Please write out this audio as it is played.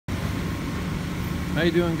How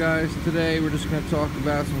you doing, guys? Today we're just going to talk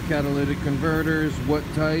about some catalytic converters, what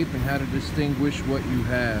type, and how to distinguish what you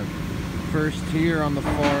have. First, here on the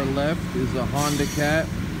far left is a Honda Cat.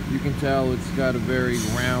 You can tell it's got a very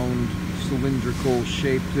round, cylindrical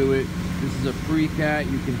shape to it. This is a pre-cat.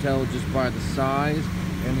 You can tell just by the size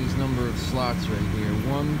and these number of slots right here.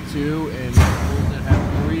 1, 2, and those that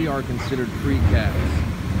have 3 are considered pre-cats.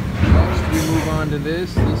 Next, we move on to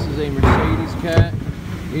this. This is a Mercedes Cat.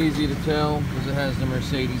 Easy to tell because it has the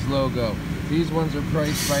Mercedes logo. These ones are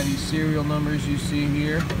priced by these serial numbers you see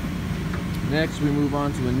here. Next, we move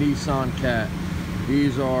on to a Nissan Cat.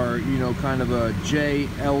 These are, kind of a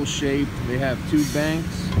J-L shape. They have 2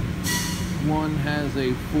 banks. One has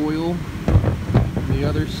a foil. The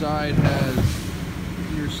other side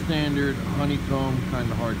has your standard honeycomb, kind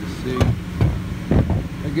of hard to see.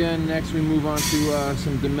 Again, next we move on to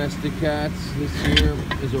some domestic cats. This here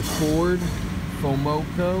is a Ford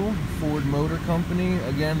Motor Company.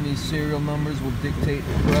 Again, these serial numbers will dictate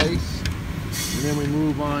the price. And then we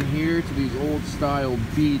move on here to these old style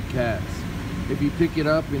bead cats. If you pick it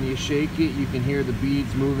up and you shake it, you can hear the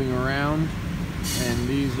beads moving around. And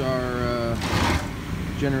these are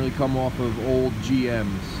generally come off of old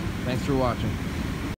GMs. Thanks for watching.